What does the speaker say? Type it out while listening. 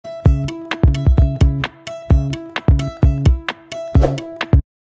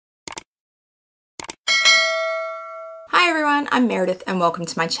I'm Meredith and welcome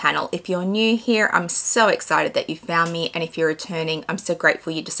to my channel. If you're new here, I'm so excited that you found me, and if you're returning, I'm so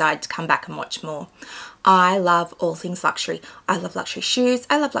grateful you decided to come back and watch more. I love all things luxury. I love luxury shoes,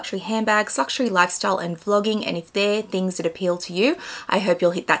 I love luxury handbags, luxury lifestyle and vlogging, and if they're things that appeal to you, I hope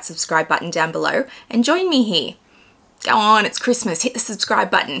you'll hit that subscribe button down below and join me here. Go on, it's Christmas, hit the subscribe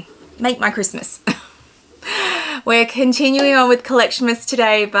button. Make my Christmas. We're continuing on with Collectionmas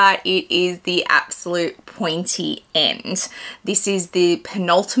today, but it is the absolute pointy end. This is the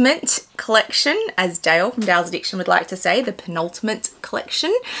penultimate collection, as Dale from Dale's Addiction would like to say, the penultimate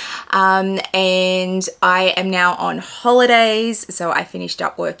collection. And I am now on holidays, so I finished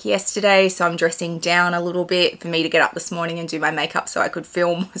up work yesterday, so I'm dressing down a little bit. For me to get up this morning and do my makeup so I could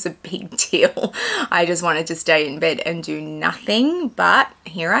film was a big deal. I just wanted to stay in bed and do nothing, but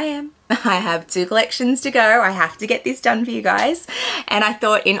here I am. I have 2 collections to go. I have to get this done for you guys. And I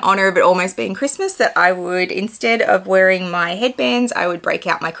thought, in honor of it almost being Christmas, that I would, instead of wearing my headbands, I would break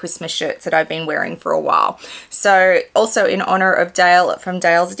out my Christmas shirts that I've been wearing for a while. So also in honor of Dale from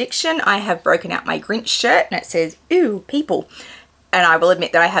Dale's Addiction, I have broken out my Grinch shirt and it says, "Ooh, people." And I will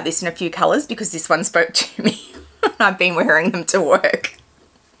admit that I have this in a few colors because this one spoke to me. I've been wearing them to work.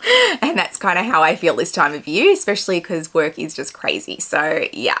 And that's kind of how I feel this time of year, especially because work is just crazy. So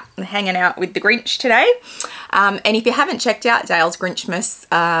yeah, I'm hanging out with the Grinch today. And if you haven't checked out Dale's Grinchmas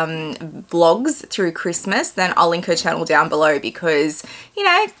vlogs through Christmas, then I'll link her channel down below because, you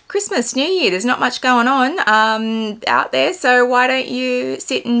know, Christmas, New Year, there's not much going on out there. So why don't you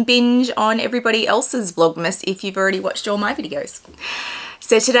sit and binge on everybody else's Vlogmas if you've already watched all my videos.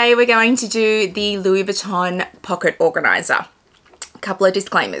 So today we're going to do the Louis Vuitton Pocket Organiser. Couple of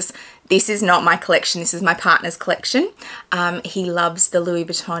disclaimers. This is not my collection, this is my partner's collection. He loves the Louis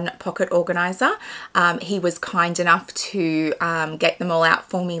Vuitton Pocket Organiser. He was kind enough to get them all out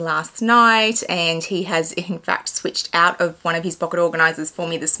for me last night, and he has in fact switched out of one of his pocket organisers for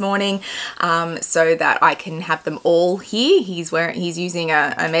me this morning so that I can have them all here. He's using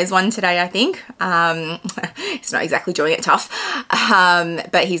a Hermes one today, I think. He's not exactly doing it tough,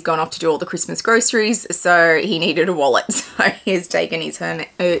 but he's gone off to do all the Christmas groceries, so he needed a wallet. So he's taken his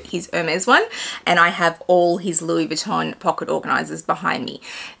Hermes one, and I have all his Louis Vuitton pocket organisers behind me.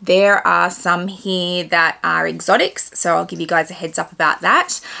 There are some here that are exotics, so I'll give you guys a heads up about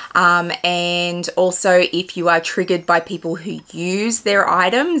that. And also, if you are triggered by people who use their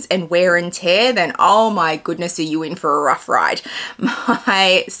items and wear and tear, then oh my goodness, are you in for a rough ride.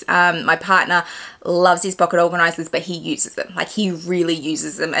 My partner loves his pocket organisers, but he uses them. Like, he really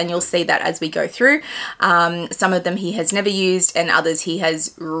uses them, and you'll see that as we go through. Some of them he has never used and others he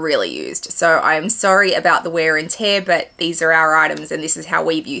has really used. So I'm sorry about the wear and tear, but these are our items and this is how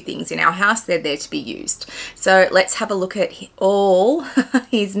we view things in our house. They're there to be used. So let's have a look at all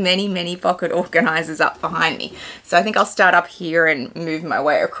his many pocket organisers up behind me. So I think I'll start up here and move my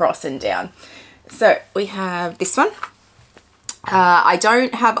way across and down. So we have this one. I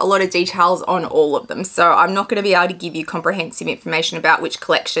don't have a lot of details on all of them, so I'm not going to be able to give you comprehensive information about which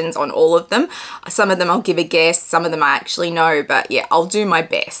collections on all of them. Some of them I'll give a guess, some of them I actually know, but yeah, I'll do my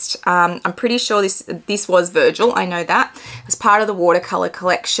best. I'm pretty sure this was Virgil, I know that. It was part of the watercolor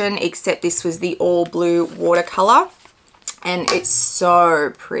collection, except this was the all blue watercolor, and it's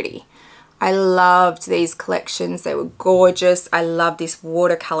so pretty. I loved these collections. They were gorgeous. I love this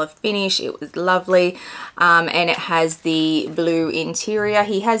watercolor finish. It was lovely. And it has the blue interior.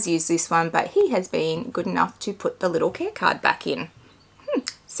 He has used this one, but he has been good enough to put the little care card back in.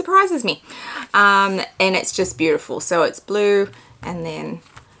 Surprises me. And it's just beautiful. So it's blue and then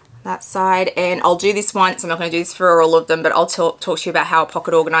that side. And I'll do this once. I'm not going to do this for all of them, but I'll talk to you about how a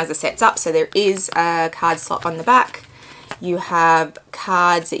pocket organizer sets up. So there is a card slot on the back. You have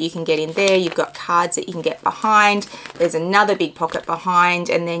cards that you can get in there. You've got cards that you can get behind. There's another big pocket behind.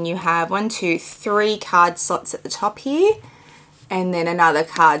 And then you have 1, 2, 3 card slots at the top here. And then another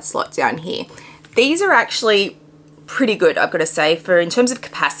card slot down here. These are actually pretty good, I've got to say, for in terms of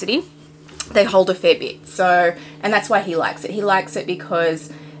capacity. They hold a fair bit. So, and that's why he likes it. He likes it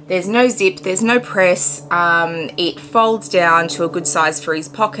because there's no zip, there's no press. It folds down to a good size for his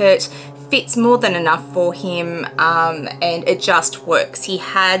pocket. Fits more than enough for him, and it just works. He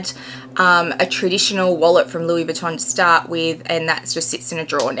had a traditional wallet from Louis Vuitton to start with, and that just sits in a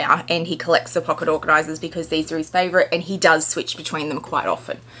drawer now, and he collects the pocket organisers because these are his favourite, and he does switch between them quite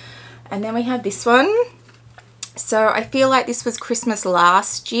often. And then we have this one. So I feel like this was Christmas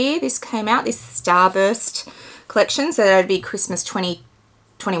last year. This came out, this Starburst collection, so that would be Christmas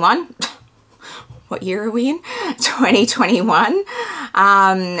 2021. what year are we in? 2021.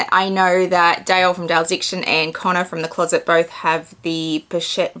 I know that Dale from Dale's Diction and Connor from The Closet both have the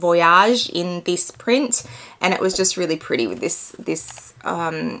Pochette Voyage in this print, and it was just really pretty with this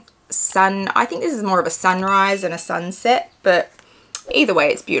sun. I think this is more of a sunrise and a sunset, but either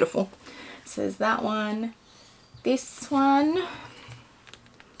way it's beautiful. So there's that one. This one,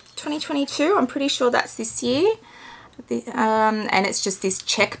 2022, I'm pretty sure that's this year. And it's just this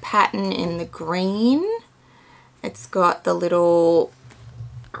check pattern in the green. It's got the little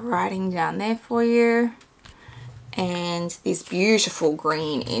writing down there for you, and this beautiful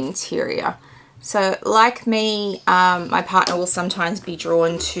green interior. So like me, my partner will sometimes be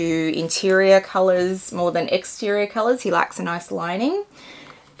drawn to interior colors more than exterior colors. He likes a nice lining.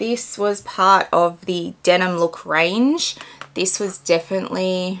 This was part of the denim look range. This was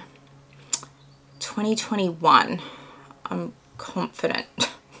definitely 2021. I'm confident.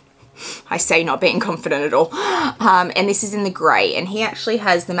 I say not being confident at all. And this is in the grey, and he actually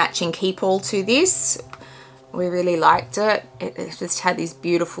has the matching keep-all to this. We really liked it. It just had this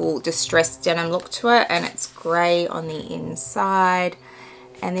beautiful distressed denim look to it, and it's grey on the inside.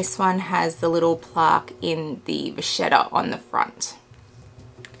 And this one has the little plaque in the vachetta on the front.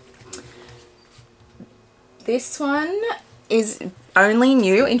 This one is only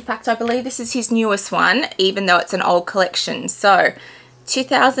new. In fact, I believe this is his newest one, even though it's an old collection. So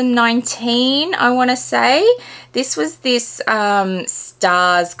 2019, I want to say. This was this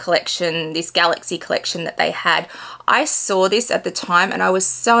stars collection, this galaxy collection that they had. I saw this at the time and I was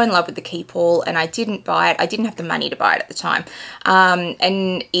so in love with the keep-all, and I didn't buy it. I didn't have the money to buy it at the time.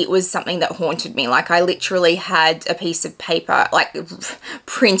 And it was something that haunted me. Like, I literally had a piece of paper, like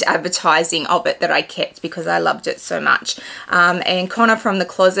print advertising of it, that I kept because I loved it so much. And Connor from The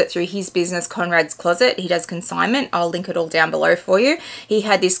Closet, through his business, Conrad's Closet, he does consignment. I'll link it all down below for you. He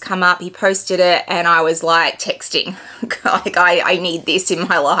had this come up, he posted it, and I was like texting, like, I need this in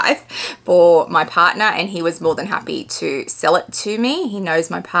my life for my partner, and he was more than happy to sell it to me. He knows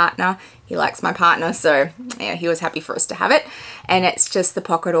my partner, he likes my partner, so yeah, he was happy for us to have it. And it's just the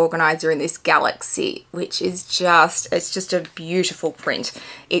pocket organizer in this galaxy, which is just, it's just a beautiful print.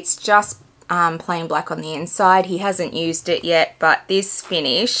 It's just plain black on the inside. He hasn't used it yet, but this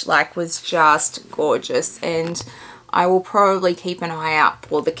finish, like, was just gorgeous, and I will probably keep an eye out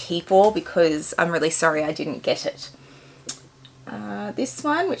for the keep-all because I'm really sorry I didn't get it. This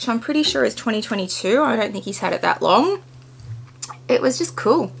one, which I'm pretty sure is 2022. I don't think he's had it that long. It was just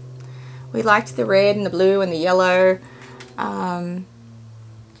cool. We liked the red and the blue and the yellow. And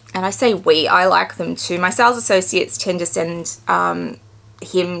I say we, I like them too. My sales associates tend to send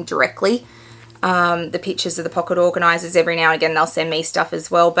him directly the pictures of the pocket organizers. Every now and again they'll send me stuff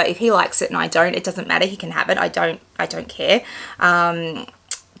as well, but if he likes it and I don't, it doesn't matter. He can have it. I don't care.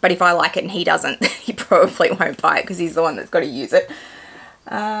 But if I like it and he doesn't, he probably won't buy it because he's the one that's got to use it.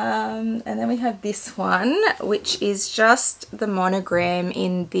 And then we have this one, which is just the monogram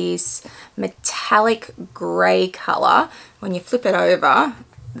in this metallic grey colour. When you flip it over,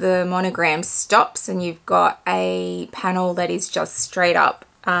 the monogram stops and you've got a panel that is just straight up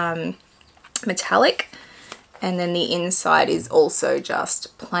metallic, and then the inside is also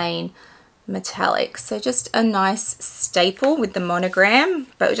just plain metallic. So just a nice staple with the monogram,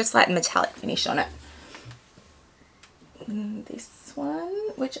 but just like metallic finish on it. And this one,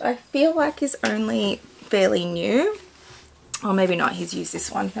 which I feel like is only fairly new, or maybe not, he's used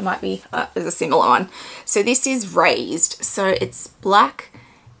this one. There might be, there's a similar one. So this is Raised. So it's black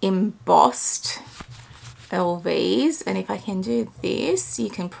embossed LVs, and if I can do this, you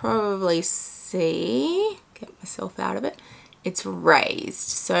can probably see, get myself out of it, it's raised,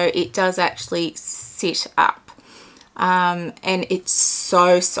 so it does actually sit up, and it's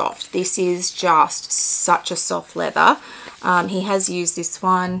so soft. This is just such a soft leather. He has used this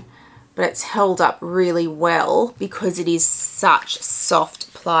one, but it's held up really well because it is such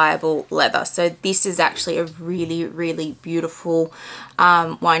soft, pliable leather. So this is actually a really, really beautiful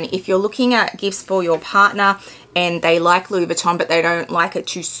one. If you're looking at gifts for your partner and they like Louis Vuitton, but they don't like it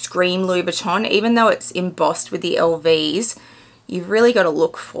to scream Louis Vuitton, even though it's embossed with the LVs, you've really got to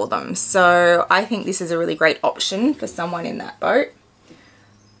look for them. So I think this is a really great option for someone in that boat.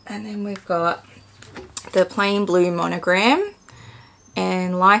 And then we've got the plain blue monogram,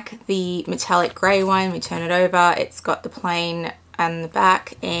 and like the metallic grey one, we turn it over, it's got the plain and the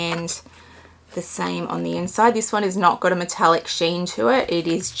back and the same on the inside. This one has not got a metallic sheen to it. It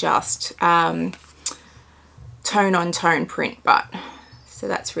is just tone on tone print, but so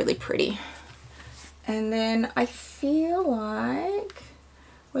that's really pretty. And then I feel like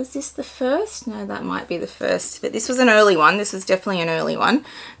Was this the first? No, that might be the first, but this was an early one. This was definitely an early one.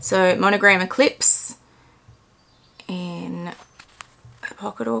 So monogram Eclipse in a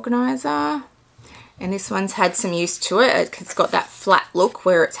pocket organiser. And this one's had some use to it. It's got that flat look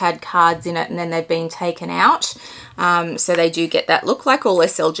where it's had cards in it and then they've been taken out. So they do get that look like all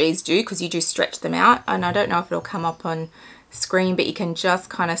SLGs do, because you do stretch them out. And I don't know if it'll come up on screen, but you can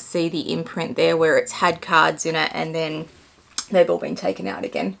just kind of see the imprint there where it's had cards in it and then they've all been taken out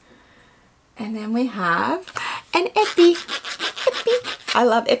again. And then we have an Epi. I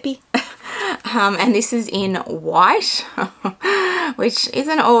love Epi. And this is in white, which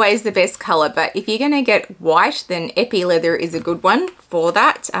isn't always the best color, but if you're going to get white, then Epi leather is a good one for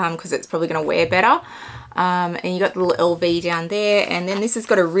that, because it's probably going to wear better. And you got the little LV down there, and then this has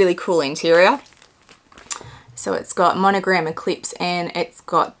got a really cool interior. So it's got monogram Eclipse and it's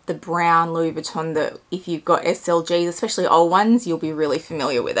got the brown Louis Vuitton that if you've got SLGs, especially old ones, you'll be really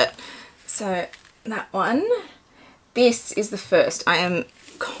familiar with it. So that one, this is the first. I am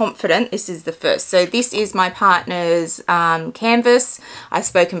confident this is the first. So this is my partner's canvas. I've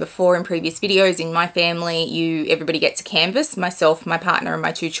spoken before in previous videos. In my family, everybody gets a canvas. Myself, my partner and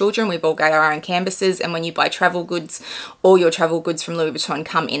my 2 children, we've all got our own canvases, and when you buy travel goods, all your travel goods from Louis Vuitton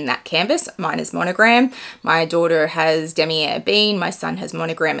come in that canvas. Mine is monogram. My daughter has Demi-Air Bean, my son has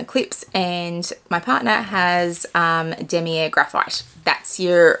monogram Eclipse, and my partner has Demi-Air Graphite. That's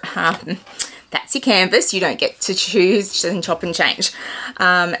your canvas. You don't get to choose and chop and change.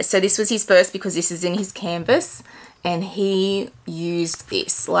 So this was his first because this is in his canvas, and he used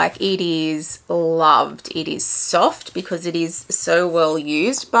this. Like, it is loved. It is soft because it is so well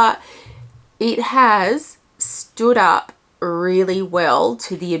used, but it has stood up really well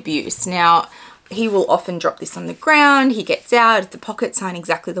to the abuse. Now, he will often drop this on the ground. He gets out. If the pockets aren't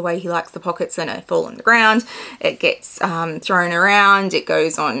exactly the way he likes the pockets, then they fall on the ground. It gets thrown around. It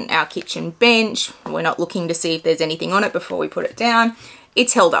goes on our kitchen bench. We're not looking to see if there's anything on it before we put it down.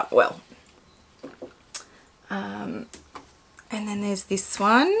 It's held up well. And then there's this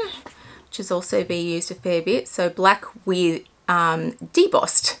one, which has also been used a fair bit. So black with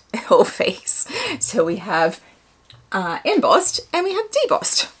debossed LVs. So we have embossed and we have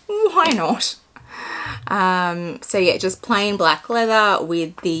debossed. Why not? So yeah, just plain black leather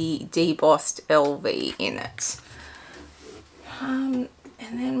with the debossed LV in it. And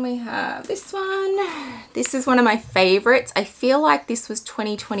then we have this one. This is one of my favorites. I feel like this was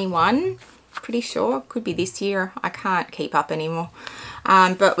 2021. Pretty sure. Could be this year. I can't keep up anymore.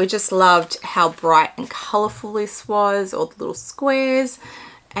 But we just loved how bright and colourful this was. All the little squares.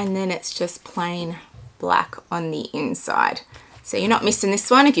 And then it's just plain black on the inside. So you're not missing this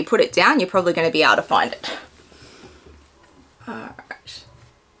one. If you put it down, you're probably going to be able to find it. Alright.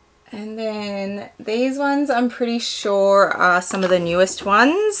 And then these ones I'm pretty sure are some of the newest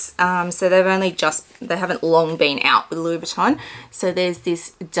ones. So they haven't long been out with Louis Vuitton. So there's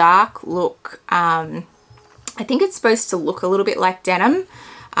this dark look. I think it's supposed to look a little bit like denim,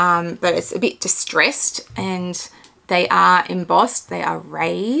 but it's a bit distressed, and they are embossed. They are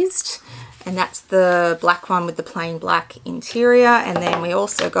raised. And that's the black one with the plain black interior. And then we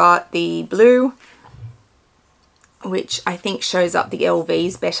also got the blue, which I think shows up the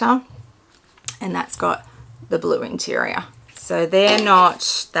LVs better. And that's got the blue interior. So they're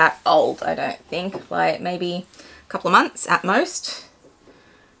not that old, I don't think. Like maybe a couple of months at most.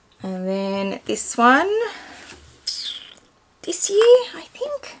 And then this one, this year, I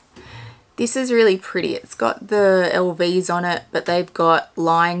think. This is really pretty. It's got the LVs on it, but they've got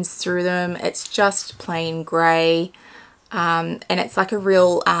lines through them. It's just plain grey, and it's like a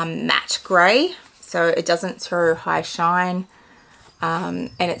real matte grey, so it doesn't throw high shine,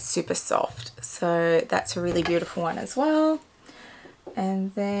 and it's super soft. So that's a really beautiful one as well.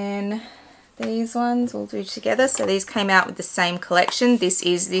 And then these ones we'll do together. So these came out with the same collection. This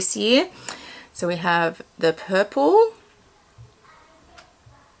is this year. So we have the purple.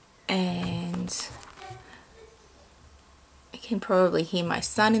 And you can probably hear my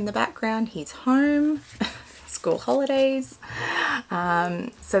son in the background. He's home, school holidays.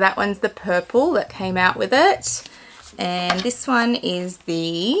 So that one's the purple that came out with it. And this one is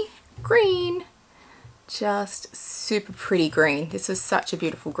the green. Just super pretty green. This was such a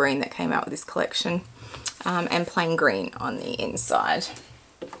beautiful green that came out with this collection. And plain green on the inside.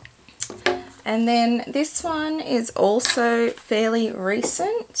 And then this one is also fairly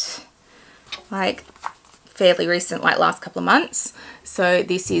recent, like last couple of months. So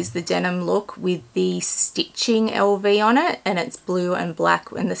this is the denim look with the stitching LV on it, and it's blue and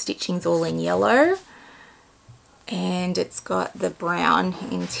black and the stitching's all in yellow. And it's got the brown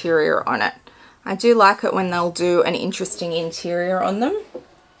interior on it. I do like it when they'll do an interesting interior on them.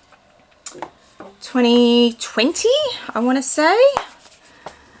 2020, I want to say.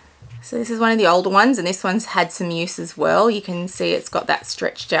 So this is one of the older ones, and this one's had some use as well. You can see it's got that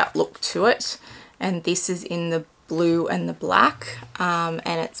stretched out look to it. And this is in the blue and the black, and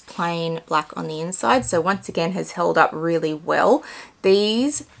it's plain black on the inside. So once again has held up really well.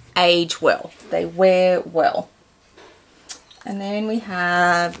 These age well, they wear well. And then we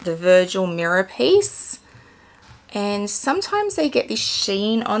have the Virgil mirror piece. And sometimes they get this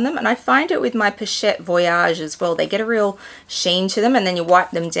sheen on them, and I find it with my Pochette Voyage as well. They get a real sheen to them, and then you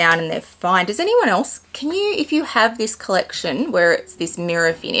wipe them down and they're fine. Does anyone else, can you, if you have this collection where it's this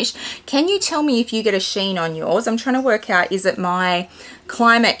mirror finish, can you tell me if you get a sheen on yours? I'm trying to work out, is it my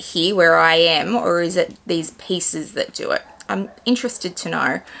climate here where I am, or is it these pieces that do it? I'm interested to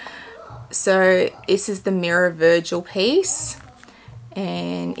know. So this is the mirror Virgil piece.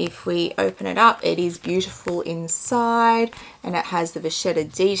 And if we open it up, it is beautiful inside, and it has the vachetta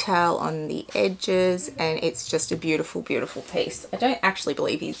detail on the edges, and it's just a beautiful, beautiful piece. I don't actually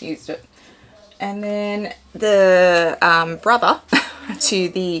believe he's used it. And then the brother to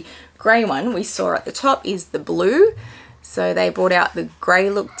the grey one we saw at the top is the blue. So they brought out the grey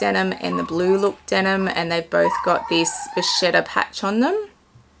look denim and the blue look denim, and they've both got this vachetta patch on them.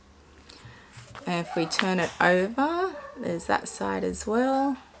 And if we turn it over, there's that side as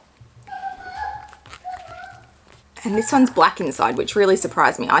well. And this one's black inside, which really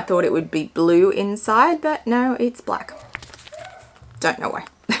surprised me. I thought it would be blue inside, but no, it's black. Don't know why.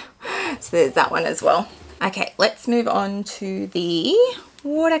 So there's that one as well. Okay, let's move on to the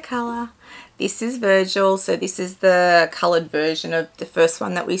watercolor. This is Virgil. So this is the colored version of the first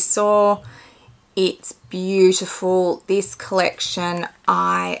one that we saw. It's beautiful. This collection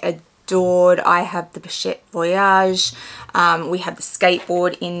I adored. I have the Pochette Voyage. We have the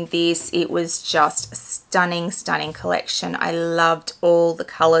skateboard in this. It was just a stunning, stunning collection. I loved all the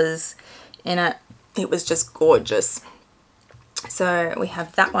colors in it. It was just gorgeous. So we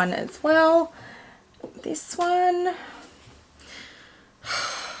have that one as well. This one,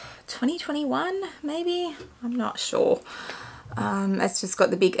 2021 maybe? I'm not sure. It's just got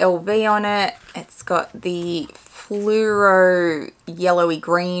the big LV on it. It's got the fluoro yellowy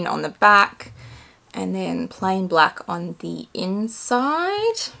green on the back, and then plain black on the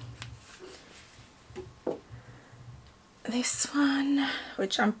inside. This one,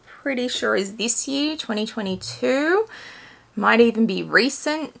 which I'm pretty sure is this year, 2022, might even be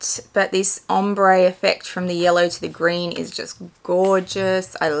recent, but this ombre effect from the yellow to the green is just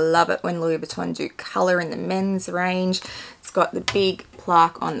gorgeous. I love it when Louis Vuitton do color in the men's range. It's got the big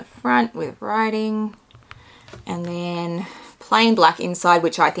plaque on the front with writing, and then plain black inside,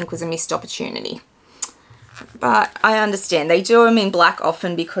 which I think was a missed opportunity. But I understand they do them in black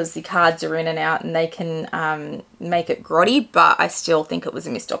often because the cards are in and out and they can make it grotty, but I still think it was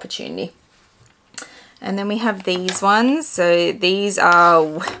a missed opportunity. And then we have these ones. So these are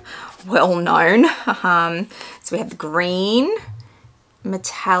well known. So we have the green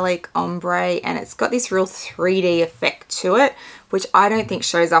metallic ombre, and it's got this real 3D effect to it, which I don't think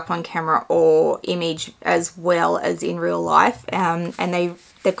shows up on camera or image as well as in real life. And they've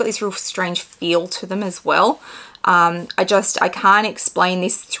got this real strange feel to them as well. I can't explain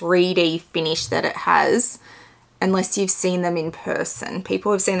this 3D finish that it has unless you've seen them in person.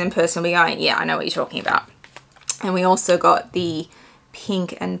 People have seen them in person and be going, yeah, I know what you're talking about. And we also got the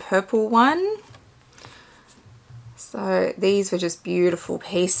pink and purple one. So these were just beautiful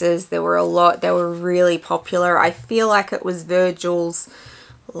pieces. There were a lot. They were really popular. I feel like it was Virgil's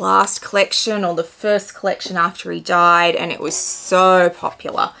last collection or the first collection after he died, and it was so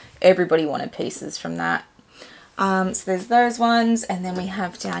popular. Everybody wanted pieces from that. So there's those ones, and then we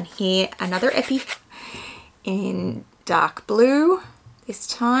have down here another epi in dark blue this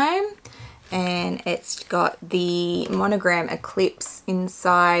time, and it's got the monogram eclipse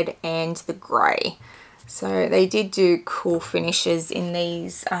inside and the grey. So they did do cool finishes in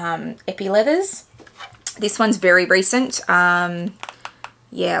these epi leathers. This one's very recent,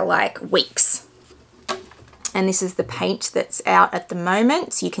 yeah, like weeks. And this is the paint that's out at the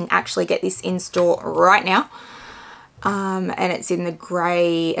moment. So you can actually get this in store right now. And it's in the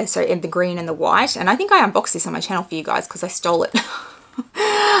grey, in the green and the white. And I think I unboxed this on my channel for you guys because I stole it.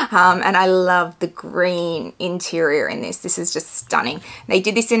 And I love the green interior in this. This is just stunning. They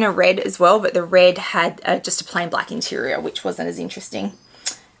did this in a red as well, but the red had just a plain black interior, which wasn't as interesting.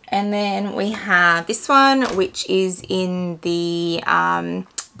 And then we have this one, which is in the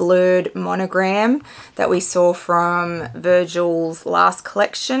blurred monogram that we saw from Virgil's last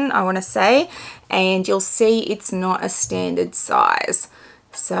collection, I want to say. And you'll see it's not a standard size.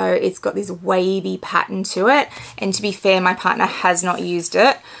 So it's got this wavy pattern to it. And to be fair, my partner has not used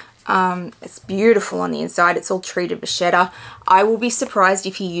it. It's beautiful on the inside. It's all treated with cheddar. I will be surprised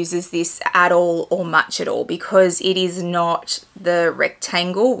if he uses this at all or much at all, because it is not the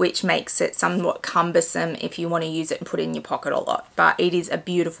rectangle, which makes it somewhat cumbersome if you want to use it and put it in your pocket a lot. But it is a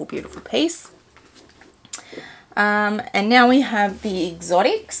beautiful, beautiful piece. And now we have the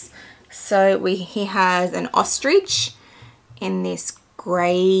exotics. So he has an ostrich in this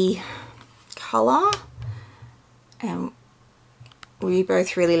grey colour, and we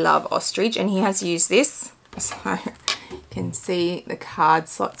both really love ostrich, and he has used this, so you can see the card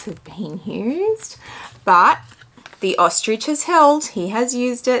slots have been used, but the ostrich has held. He has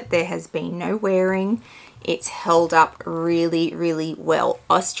used it. There has been no wearing. It's held up really, really well.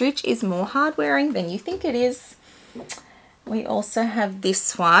 Ostrich is more hard wearing than you think it is. We also have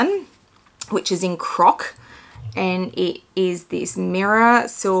this one, which is in croc, and it is this mirror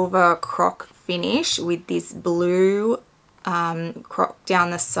silver croc finish with this blue croc down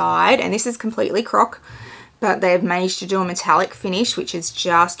the side, and this is completely croc, but they've managed to do a metallic finish, which is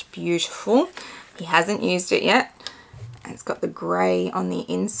just beautiful. He hasn't used it yet. It's got the grey on the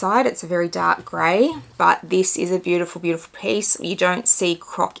inside. It's a very dark grey, but this is a beautiful, beautiful piece. You don't see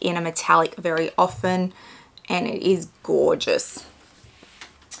croc in a metallic very often, and it is gorgeous.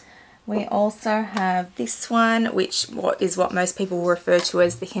 We also have this one, which is what most people refer to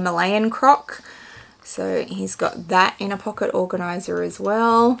as the Himalayan croc. So he's got that in a pocket organizer as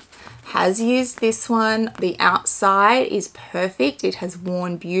well. Has used this one. The outside is perfect. It has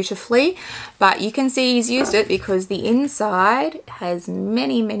worn beautifully, but you can see he's used it because the inside has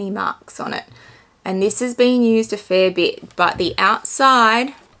many, many marks on it. And this has been used a fair bit, but the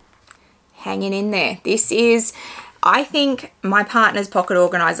outside hanging in there. This is, I think my partner's pocket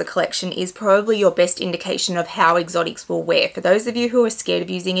organizer collection is probably your best indication of how exotics will wear. For those of you who are scared of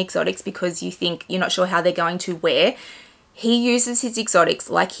using exotics because you think you're not sure how they're going to wear, he uses his exotics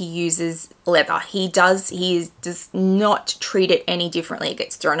like he uses leather. He does not treat it any differently. It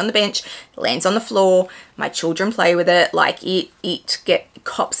gets thrown on the bench, lands on the floor. My children play with it. Like it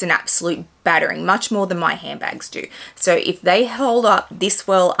cops an absolute battering, much more than my handbags do. So if they hold up this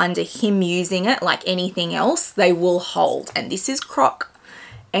well under him using it like anything else, they will hold. And this is croc,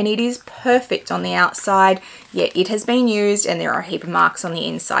 and it is perfect on the outside. Yeah, it has been used, and there are a heap of marks on the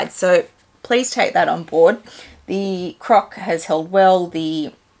inside. So please take that on board. The croc has held well.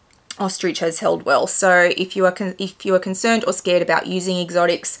 The ostrich has held well. So if you are concerned or scared about using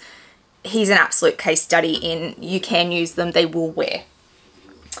exotics, he's an absolute case study in you can use them. They will wear.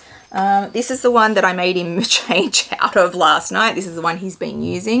 This is the one that I made him change out of last night. This is the one he's been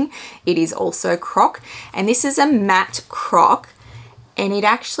using. It is also croc, and this is a matte croc, and it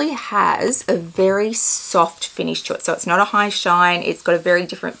actually has a very soft finish to it. So it's not a high shine. It's got a very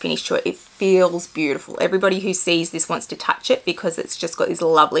different finish to it. It feels beautiful. Everybody who sees this wants to touch it because it's just got this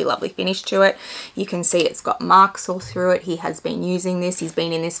lovely, lovely finish to it. You can see it's got marks all through it. He has been using this. He's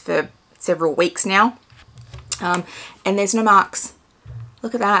been in this for several weeks now. And there's no marks.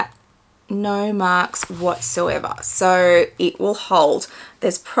 Look at that. No marks whatsoever. So it will hold.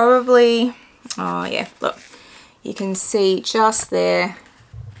 There's probably, oh yeah, look. You can see just there,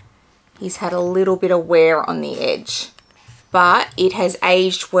 he's had a little bit of wear on the edge, but it has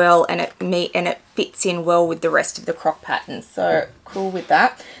aged well, and it fits in well with the rest of the croc pattern. So cool with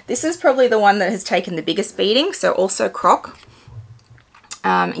that. This is probably the one that has taken the biggest beating. So also croc.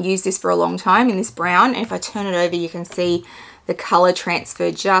 Used this for a long time in this brown. And if I turn it over, you can see the color transfer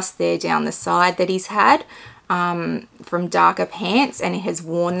just there down the side that he's had from darker pants, and it has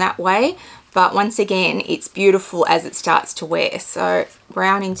worn that way. But once again, it's beautiful as it starts to wear. So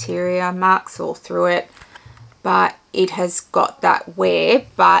brown interior, marks all through it, but it has got that wear,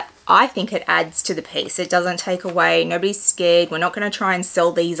 but I think it adds to the piece. It doesn't take away. Nobody's scared. We're not going to try and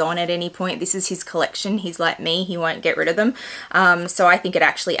sell these on at any point. This is his collection. He's like me. He won't get rid of them. So I think it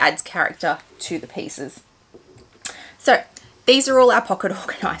actually adds character to the pieces. So these are all our pocket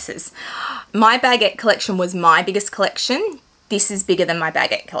organizers. My baguette collection was my biggest collection. This is bigger than my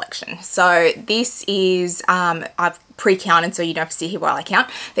baguette collection. So this is, I've pre-counted so you don't have to see here while I count.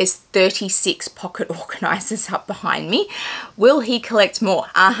 There's 36 pocket organizers up behind me. Will he collect more?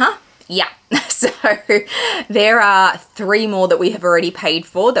 Yeah. So there are 3 more that we have already paid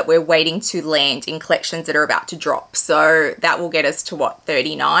for that we're waiting to land in collections that are about to drop. So that will get us to what,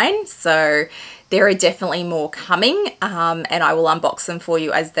 39? So there are definitely more coming, and I will unbox them for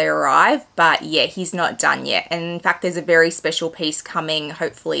you as they arrive. But yeah, he's not done yet. And in fact, there's a very special piece coming,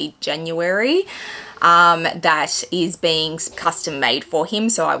 hopefully January, that is being custom made for him.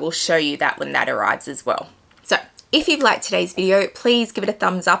 So I will show you that when that arrives as well. So If you've liked today's video, please give it a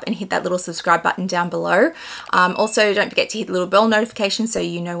thumbs up and hit that little subscribe button down below. Also, don't forget to hit the little bell notification so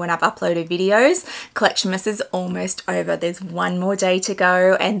you know when I've uploaded videos. Collectionmas is almost over. There's one more day to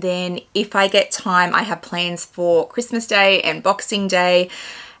go, and then if I get time, I have plans for Christmas Day and Boxing Day.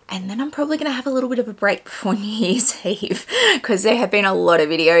 And then I'm probably going to have a little bit of a break before New Year's Eve because there have been a lot of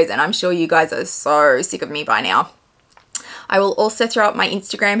videos and I'm sure you guys are so sick of me by now. I will also throw up my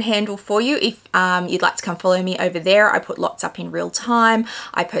Instagram handle for you if you'd like to come follow me over there. I put lots up in real time.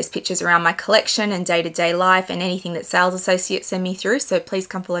 I post pictures around my collection and day-to-day life and anything that sales associates send me through. So please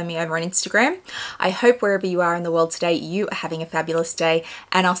come follow me over on Instagram. I hope wherever you are in the world today, you are having a fabulous day,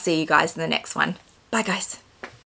 and I'll see you guys in the next one. Bye guys.